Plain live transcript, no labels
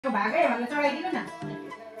भागै होला चढाइदिनु न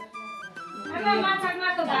आमा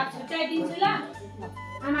माछाको भाग छुट्याइदिन्छु ल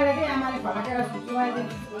आमाले फलाकेर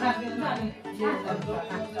छुट्याइदिनु राख्दिन्छ अनि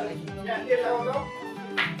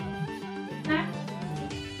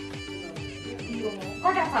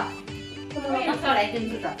कता छ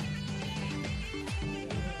चढाइदिन्छु त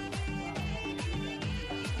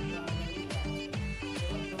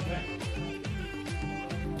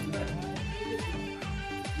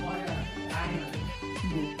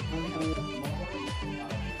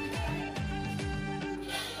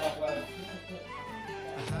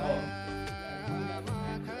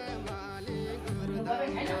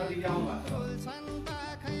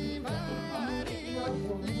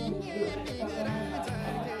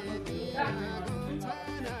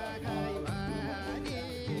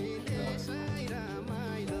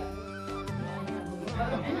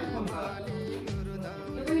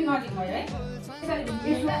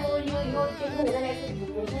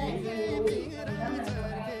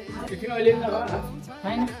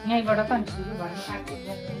होइन यहीँबाट त सुरु गर्नु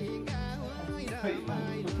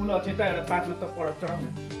पुल अचेता एउटा पातमा त पढ चढाउनु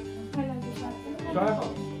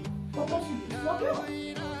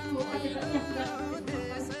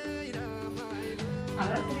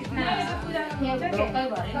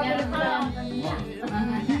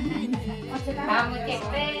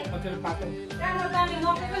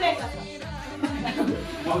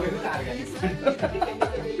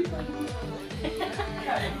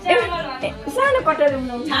सानो कटर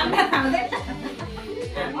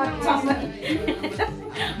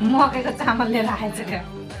मकैको चामल लिएर आएछ क्या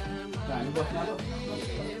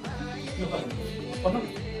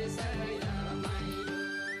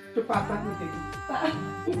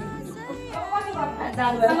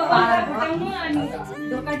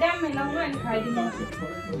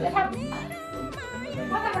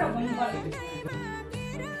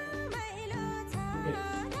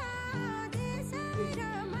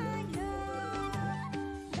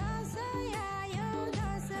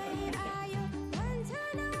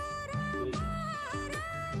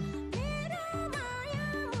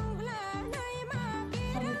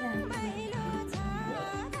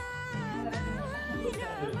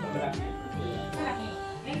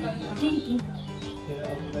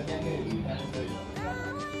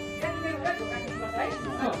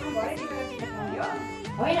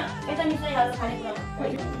होइन यता मिसाइहाल्नु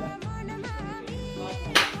खानेकुरा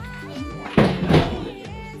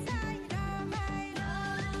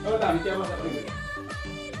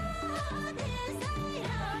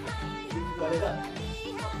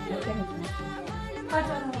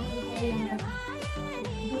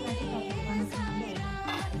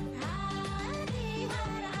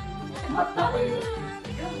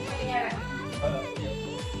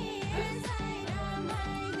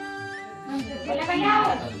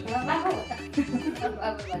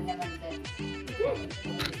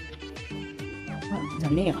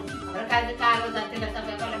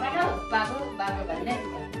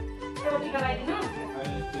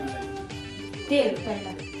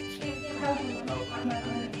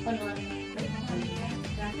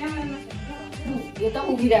यो त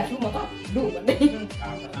उभिरहेको छु म त डु भन्दै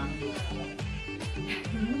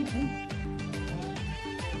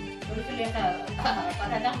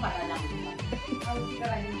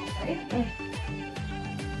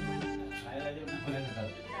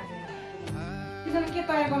के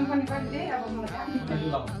तयार गर्नुपर्ने कहिले अब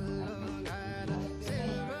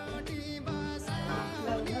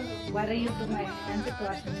भरे युट्युबमा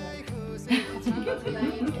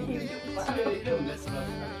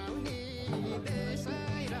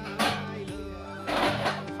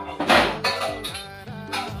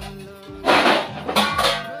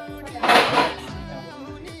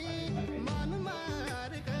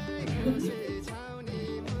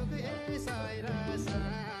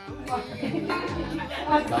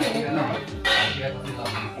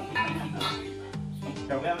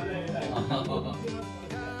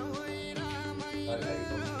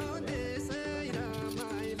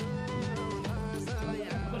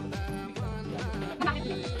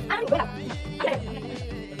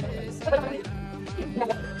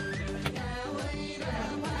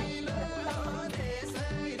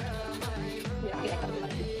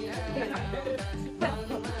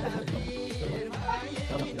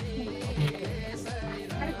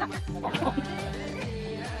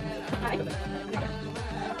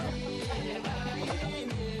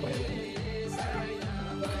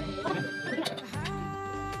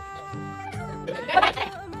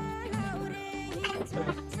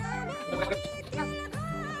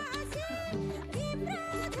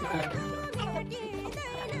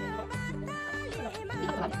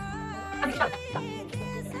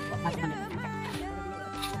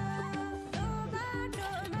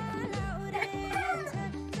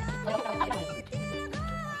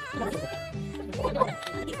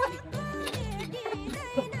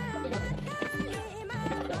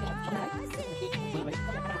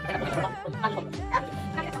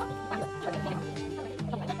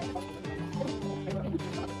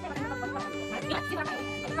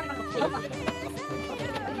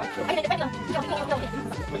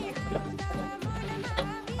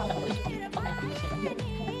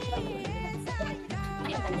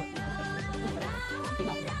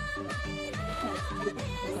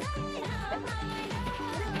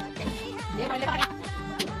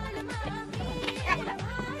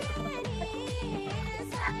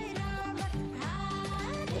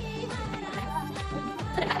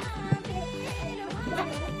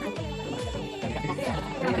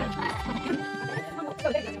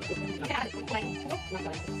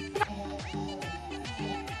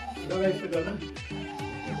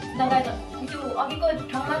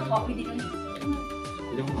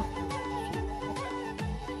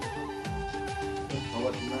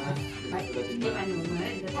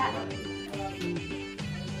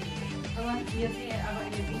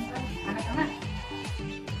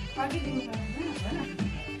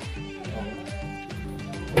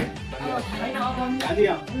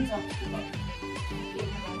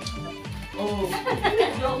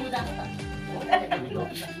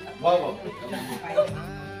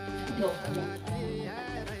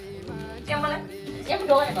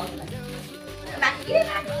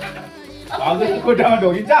कोठामा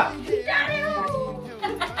ढोकिन्छ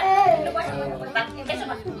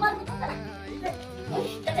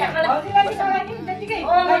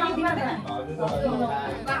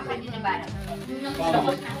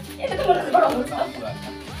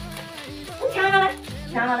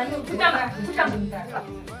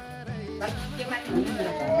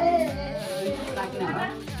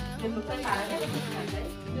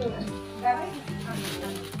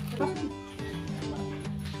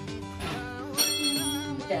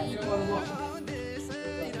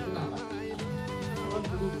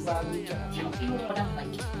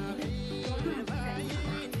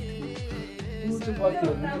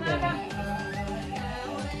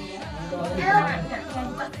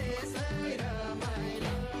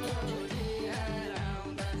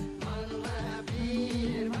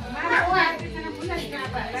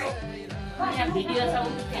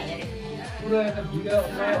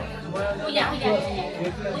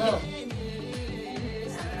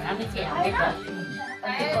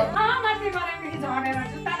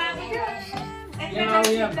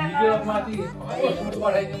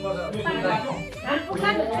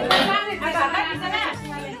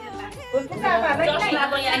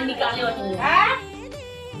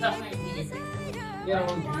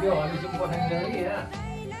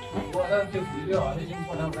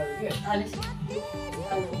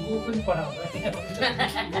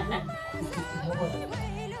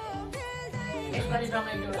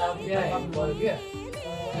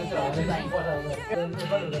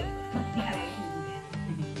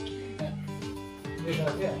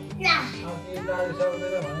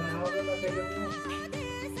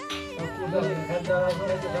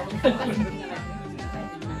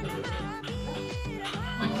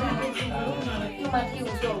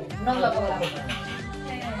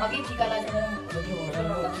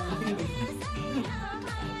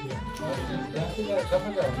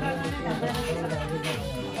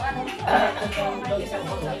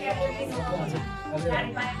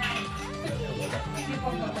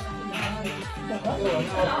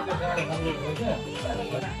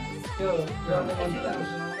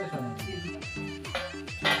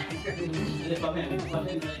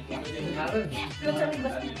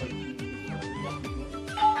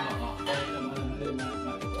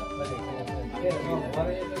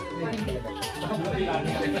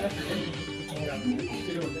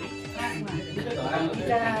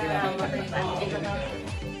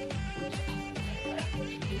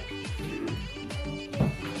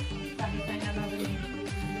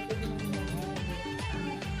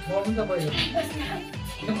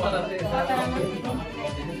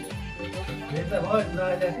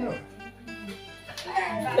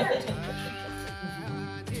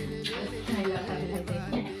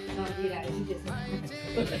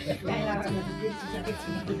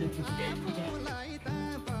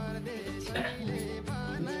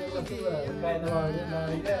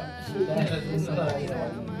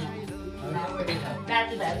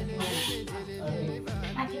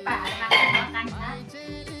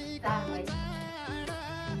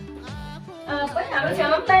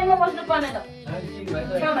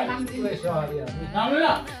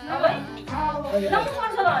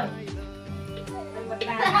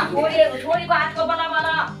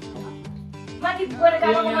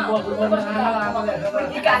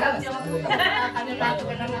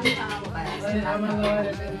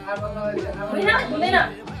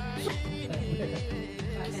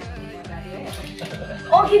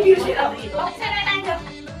कि बिर्सेर लक्षण डान्छ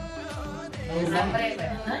राम्रै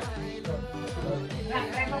भयो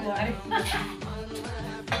राम्रैको भयो अरे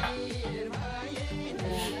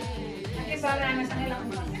के सर आमासँगै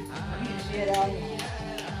लाउनु पर्छ बिर्सेर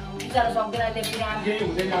बिचारा सक्दैन त्यो बिराम केही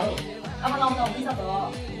हुँदैन हो अब लाउँदा हुन्छ त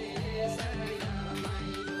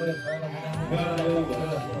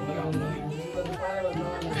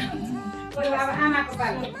कोही अब आमाको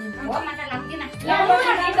पालो हो माता लाग्दैन लाउनु न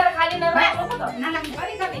भित्र खाली नराख्नु त नलाग्नु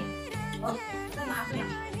परि त नि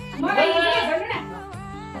मलाई के गर्नु न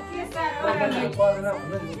के सारो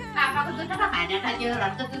आमाको दुध त खाने त त्यो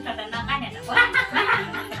रक्त दुध त नखाने त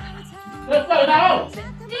त्यस्तो होइन हौ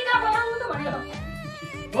टिका बनाउनु त भनेको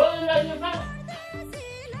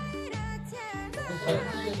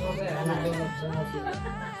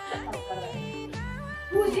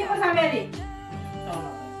पुजेको छ मेरी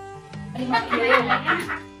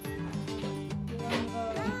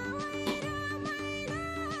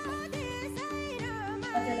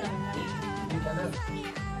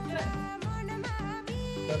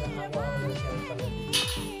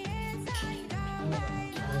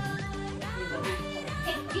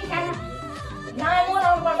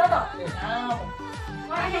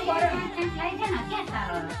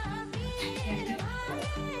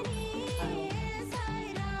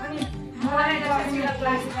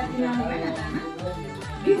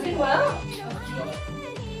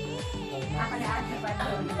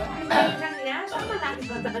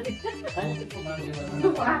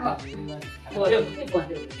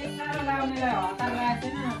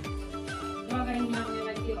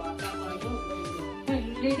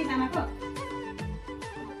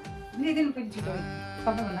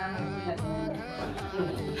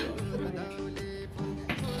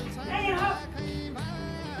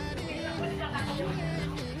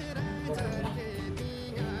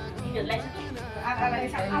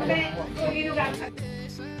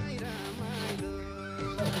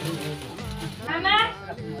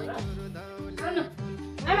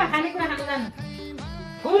आमा खानेकुरा खानु जानु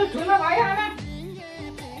फुल ठुलो भयो आमा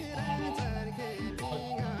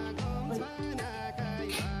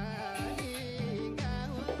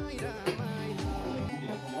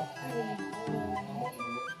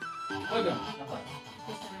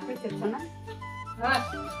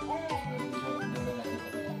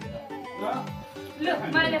ल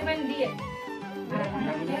मैले पनि दिए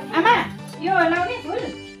आमा यो लाउने फुल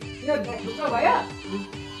यो ढुक्क भयो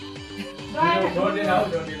जोडी लाऊ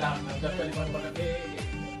जोडी लाऊ जसरी मन पर्छ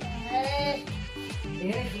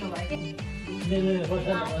धेरै ठुलो भयो के